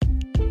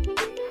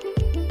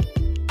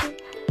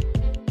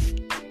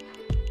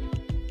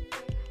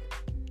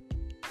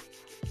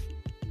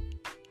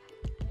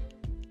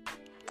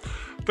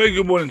Very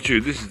good morning to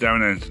you. This is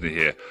Darren Anthony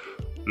here.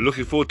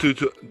 Looking forward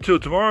till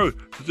tomorrow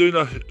to doing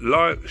a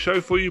live show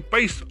for you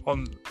based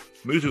on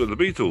music of the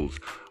Beatles.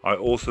 I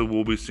also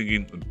will be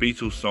singing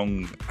Beatles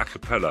songs a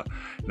cappella.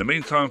 In the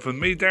meantime, from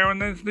me,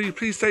 Darren Anthony,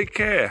 please take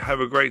care, have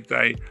a great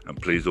day, and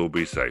please all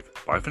be safe.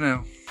 Bye for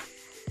now.